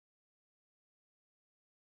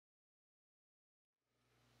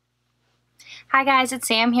Hi guys, it's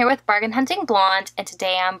Sam here with Bargain Hunting Blonde, and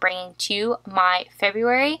today I'm bringing to you my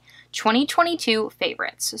February 2022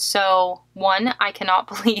 favorites. So one, I cannot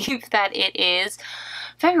believe that it is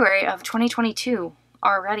February of 2022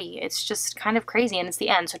 already. It's just kind of crazy, and it's the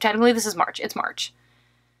end. So technically this is March. It's March.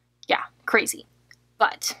 Yeah, crazy.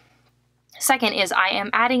 But second is I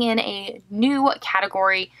am adding in a new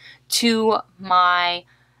category to my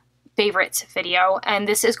favorites video, and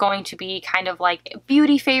this is going to be kind of like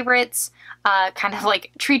beauty favorites, kind of like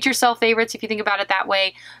treat yourself favorites if you think about it that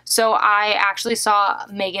way. So I actually saw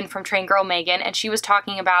Megan from Train Girl Megan, and she was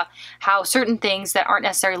talking about how certain things that aren't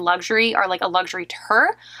necessarily luxury are like a luxury to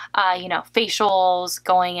her, you know, facials,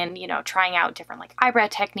 going and, you know, trying out different like eyebrow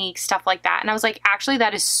techniques, stuff like that. And I was like, actually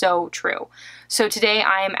that is so true. So today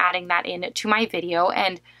I am adding that into my video,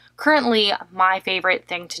 and currently my favorite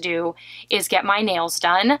thing to do is get my nails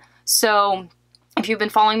done. So if you've been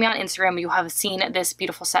following me on Instagram, you have seen this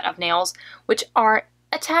beautiful set of nails, which are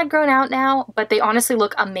a tad grown out now, but they honestly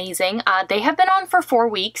look amazing. They have been on for 4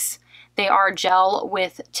 weeks. They are gel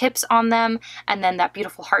with tips on them, and then that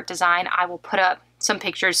beautiful heart design. I will put up some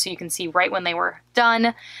pictures so you can see right when they were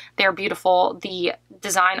done. They're beautiful. The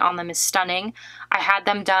design on them is stunning. I had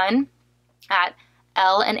them done at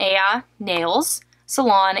L&A Nails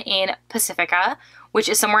Salon in Pacifica, which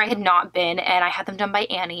is somewhere I had not been, and I had them done by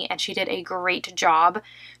Annie, and she did a great job.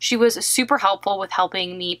 She was super helpful with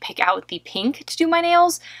helping me pick out the pink to do my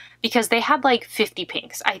nails, because they had like 50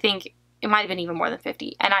 pinks. I think it might have been even more than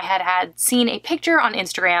 50. And I had seen a picture on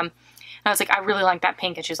Instagram, and I was like, I really like that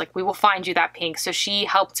pink. And she's like, we will find you that pink. So she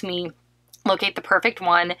helped me locate the perfect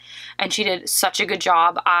one, and she did such a good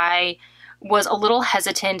job. I was a little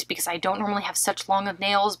hesitant because I don't normally have such long of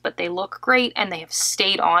nails, but they look great and they have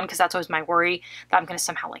stayed on, because that's always my worry, that I'm going to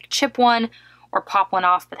somehow like chip one or pop one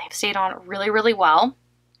off, but they've stayed on really, really well.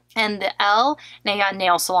 And the L&A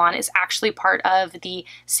Nail Salon is actually part of the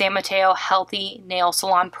San Mateo Healthy Nail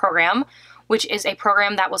Salon program, which is a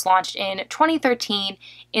program that was launched in 2013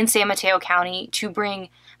 in San Mateo County to bring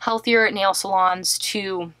healthier nail salons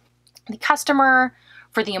to the customer,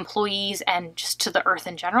 for the employees, and just to the earth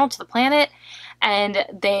in general, to the planet. And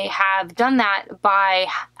they have done that by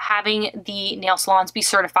having the nail salons be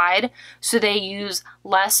certified, so they use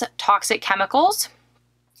less toxic chemicals.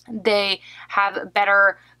 They have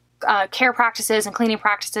better care practices and cleaning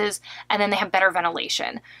practices, and then they have better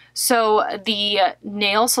ventilation. So the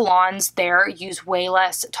nail salons there use way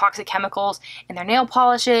less toxic chemicals in their nail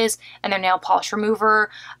polishes and their nail polish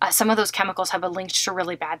remover. Some of those chemicals have been linked to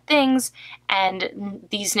really bad things, and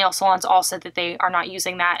these nail salons all said that they are not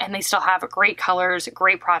using that, and they still have great colors,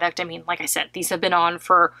 great product. I mean, like I said, these have been on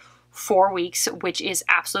for 4 weeks, which is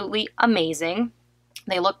absolutely amazing.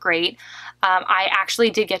 They look great. I actually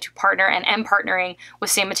did get to partner and am partnering with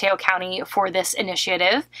San Mateo County for this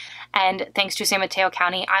initiative. And thanks to San Mateo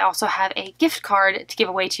County, I also have a gift card to give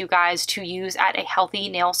away to you guys to use at a healthy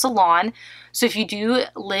nail salon. So if you do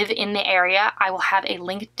live in the area, I will have a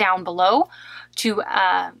link down below to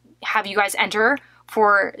have you guys enter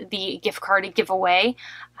for the gift card giveaway.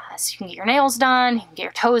 So you can get your nails done, you can get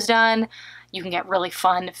your toes done, you can get really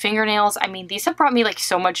fun fingernails. I mean, these have brought me like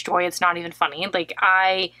so much joy, it's not even funny. Like,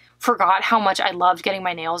 I forgot how much I loved getting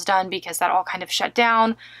my nails done, because that all kind of shut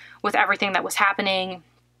down with everything that was happening,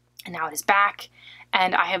 and now it is back.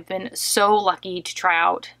 And I have been so lucky to try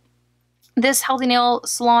out this healthy nail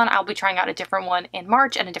salon. I'll be trying out a different one in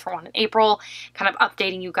March and a different one in April, kind of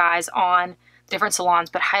updating you guys on different salons,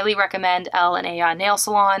 but highly recommend L&A Nail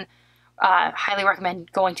Salon. Highly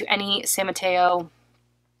recommend going to any San Mateo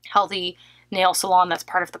Healthy Nail Salon that's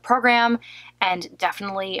part of the program, and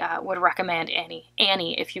definitely would recommend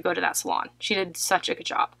Annie if you go to that salon. She did such a good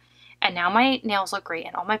job. And now my nails look great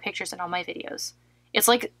in all my pictures and all my videos. It's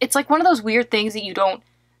like one of those weird things that you don't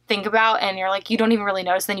think about, and you're like, you don't even really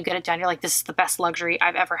notice, then you get it done, you're like, this is the best luxury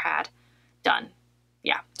I've ever had done.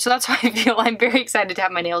 Yeah, so that's why I feel I'm very excited to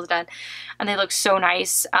have my nails done, and they look so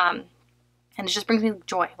nice. And it just brings me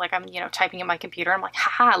joy. Like, I'm, you know, typing in my computer, I'm like,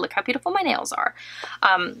 haha, look how beautiful my nails are.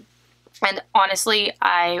 And honestly,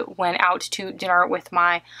 I went out to dinner with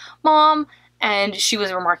my mom, and she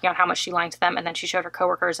was remarking on how much she liked them, and then she showed her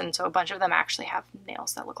coworkers, and so a bunch of them actually have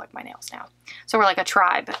nails that look like my nails now. So we're like a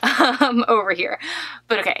tribe over here.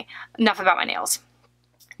 But okay, enough about my nails.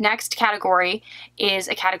 Next category is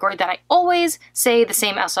a category that I always say the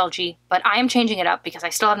same SLG, but I am changing it up because I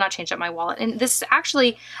still have not changed up my wallet. And this is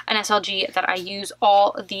actually an SLG that I use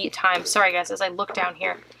all the time. Sorry guys, as I look down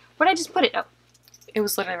here. Where did I just put it? Oh, it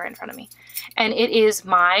was literally right in front of me. And it is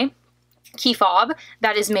my key fob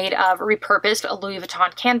that is made of repurposed Louis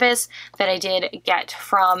Vuitton canvas that I did get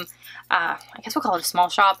from, I guess we'll call it a small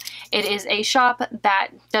shop. It is a shop that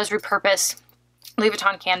does repurpose Louis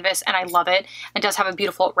Vuitton canvas, and I love it. It does have a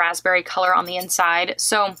beautiful raspberry color on the inside.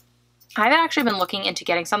 So I've actually been looking into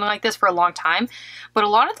getting something like this for a long time, but a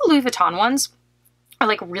lot of the Louis Vuitton ones are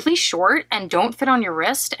like really short and don't fit on your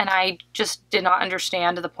wrist, and I just did not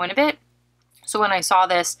understand the point of it. So when I saw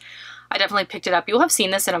this, I definitely picked it up. You'll have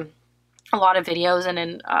seen this in a lot of videos and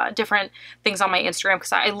in different things on my Instagram,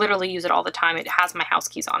 because I literally use it all the time. It has my house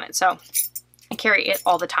keys on it, so I carry it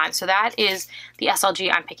all the time. So that is the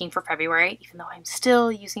SLG I'm picking for February, even though I'm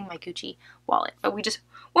still using my Gucci wallet, but we just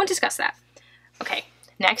won't discuss that. Okay,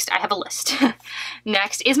 next I have a list.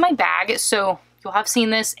 Next is my bag. So you'll have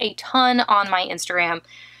seen this a ton on my Instagram,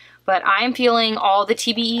 but I am feeling all the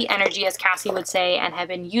TBE energy, as Cassie would say, and have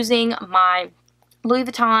been using my Louis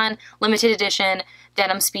Vuitton limited edition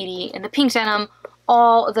denim Speedy in the pink denim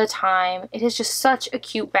all the time. It is just such a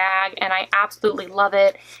cute bag, and I absolutely love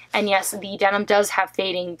it. And yes, the denim does have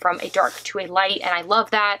fading from a dark to a light, and I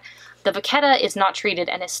love that. The vachetta is not treated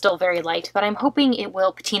and is still very light, but I'm hoping it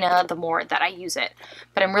will patina the more that I use it.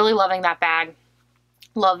 But I'm really loving that bag.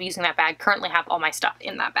 Love using that bag. Currently have all my stuff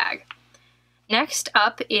in that bag. Next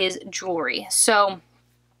up is jewelry. So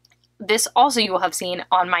this also you will have seen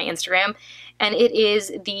on my Instagram, and it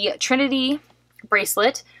is the Trinity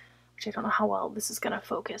bracelet, which I don't know how well this is going to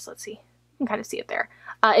focus. Let's see. You can kind of see it there.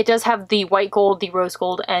 It does have the white gold, the rose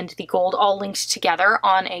gold, and the gold all linked together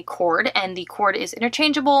on a cord, and the cord is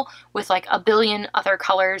interchangeable with like a billion other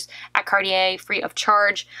colors at Cartier, free of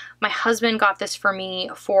charge. My husband got this for me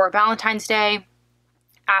for Valentine's Day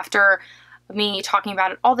after me talking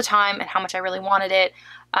about it all the time and how much I really wanted it.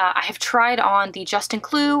 I have tried on the Justin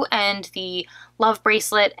Clue and the Love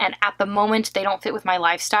bracelet, and at the moment they don't fit with my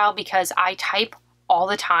lifestyle because I type all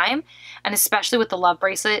the time, and especially with the Love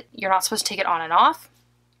bracelet, you're not supposed to take it on and off.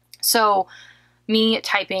 So me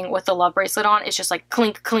typing with the Love bracelet on, it's just like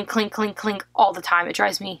clink, clink, clink, clink, clink all the time. It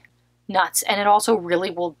drives me nuts, and it also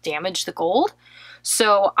really will damage the gold.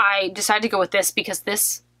 So I decided to go with this because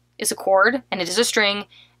this is a cord and it is a string,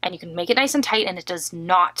 and you can make it nice and tight, and it does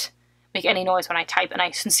not make any noise when I type, and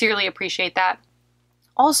I sincerely appreciate that.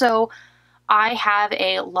 Also, I have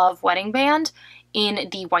a Love wedding band in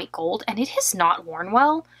the white gold, and it has not worn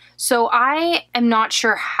well. So I am not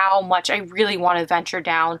sure how much I really want to venture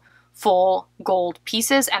down full gold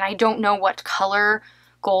pieces, and I don't know what color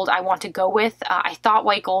gold I want to go with. I thought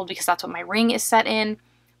white gold because that's what my ring is set in,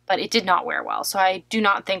 but it did not wear well. So I do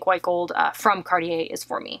not think white gold from Cartier is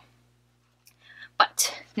for me.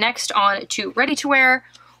 But next on to ready to wear,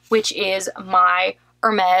 which is my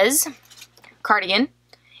Hermes cardigan.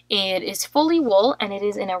 It is fully wool, and it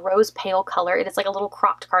is in a rose pale color. It is like a little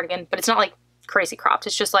cropped cardigan, but it's not like crazy cropped.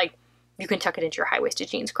 It's just like you can tuck it into your high-waisted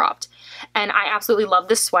jeans cropped. And I absolutely love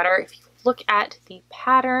this sweater. If you look at the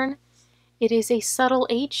pattern, it is a subtle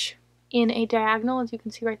H in a diagonal, as you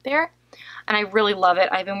can see right there. And I really love it.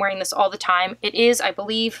 I've been wearing this all the time. It is, I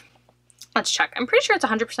believe, let's check. I'm pretty sure it's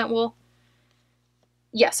 100% wool.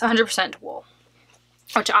 Yes, 100% wool,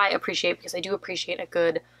 which I appreciate because I do appreciate a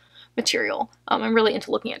good material. I'm really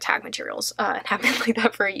into looking at tag materials and have been like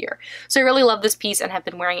that for a year. So I really love this piece and have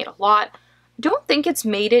been wearing it a lot. I don't think it's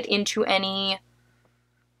made it into any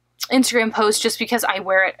Instagram posts just because I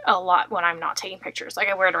wear it a lot when I'm not taking pictures. Like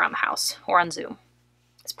I wear it around the house or on Zoom.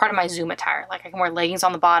 It's part of my Zoom attire. Like I can wear leggings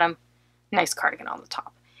on the bottom, nice cardigan on the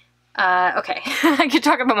top. Okay, I could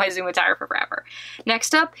talk about my Zoom attire for forever.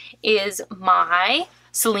 Next up is my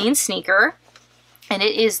Celine sneaker, and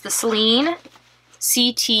it is the Celine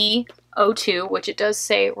CT02, which it does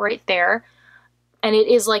say right there, and it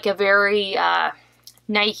is like a very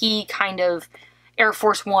Nike kind of Air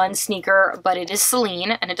Force One sneaker, but it is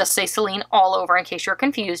Celine, and it does say Celine all over in case you're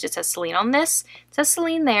confused. It says Celine on this, it says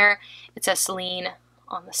Celine there, it says Celine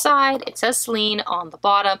on the side, it says Celine on the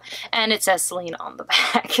bottom, and it says Celine on the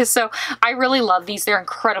back. So I really love these. They're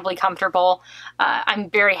incredibly comfortable. I'm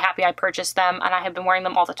very happy I purchased them, and I have been wearing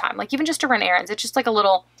them all the time. Like even just to run errands, it's just like a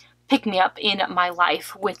little pick-me-up in my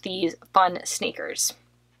life with these fun sneakers.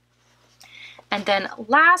 And then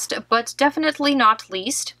last, but definitely not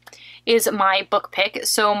least, is my book pick.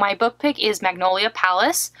 So my book pick is Magnolia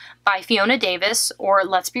Palace by Fiona Davis, or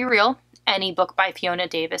let's be real, any book by Fiona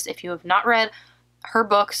Davis. If you have not read her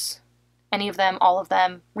books, any of them, all of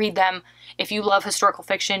them, read them. If you love historical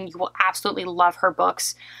fiction, you will absolutely love her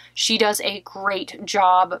books. She does a great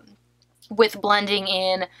job with blending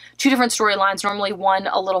in two different storylines, normally one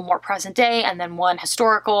a little more present day and then one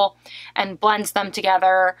historical, and blends them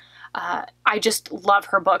together. I just love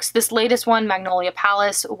her books. This latest one, Magnolia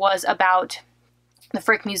Palace, was about the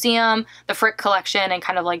Frick Museum, the Frick Collection, and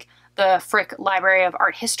kind of like the Frick Library of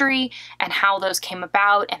Art History and how those came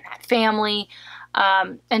about and that family,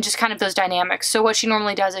 and just kind of those dynamics. So what she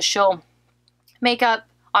normally does is she'll makeup.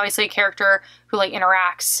 Obviously a character who like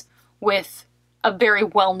interacts with a very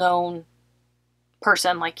well-known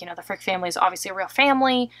person. Like, you know, the Frick family is obviously a real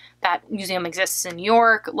family. That museum exists in New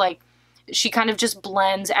York. Like, she kind of just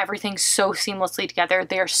blends everything so seamlessly together.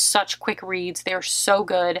 They are such quick reads. They are so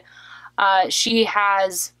good. She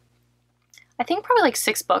has, I think, probably like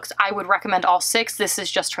 6 books. I would recommend all 6. This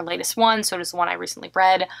is just her latest one, so it is the one I recently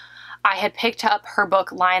read. I had picked up her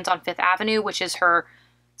book Lions on Fifth Avenue, which is her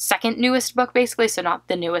second newest book, basically. So not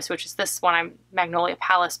the newest, which is this one, I'm Magnolia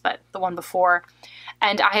Palace, but the one before.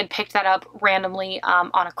 And I had picked that up randomly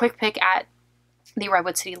on a quick pick at the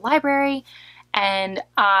Redwood City Library, and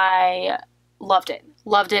I loved it.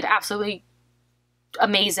 Loved it, absolutely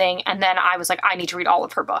amazing. And then I was like, I need to read all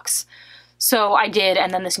of her books. So I did,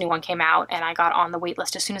 and then this new one came out, and I got on the wait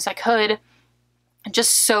list as soon as I could.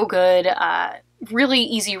 Just so good. Really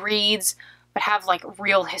easy reads, but have like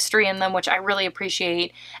real history in them, which I really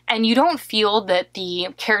appreciate. And you don't feel that the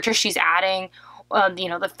character she's adding, you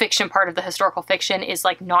know, the fiction part of the historical fiction is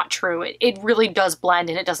like not true. It really does blend,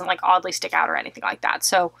 and it doesn't like oddly stick out or anything like that.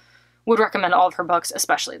 So would recommend all of her books,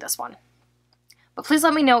 especially this one. But please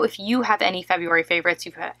let me know if you have any February favorites,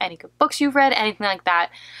 you've had any good books you've read, anything like that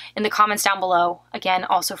in the comments down below. Again,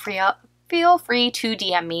 also feel free to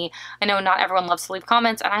DM me. I know not everyone loves to leave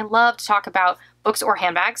comments, and I love to talk about books or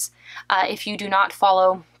handbags. If you do not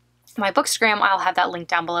follow my bookstagram, I'll have that link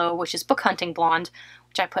down below, which is Bargain.hunting.blonde,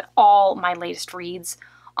 which I put all my latest reads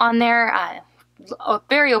on there.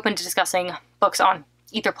 Very open to discussing books on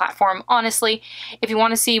either platform, honestly. If you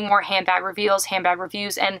want to see more handbag reveals, handbag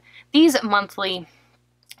reviews, and these monthly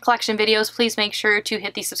collection videos, please make sure to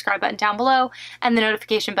hit the subscribe button down below and the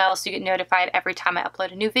notification bell so you get notified every time I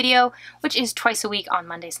upload a new video, which is twice a week on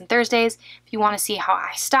Mondays and Thursdays. If you want to see how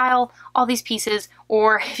I style all these pieces,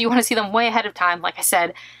 or if you want to see them way ahead of time, like I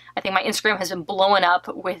said, I think my Instagram has been blowing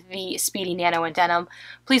up with the Speedy Nano and Denim.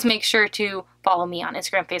 Please make sure to follow me on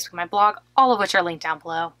Instagram, Facebook, and my blog, all of which are linked down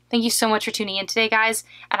below. Thank you so much for tuning in today, guys,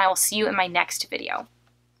 and I will see you in my next video.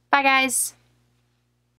 Bye, guys!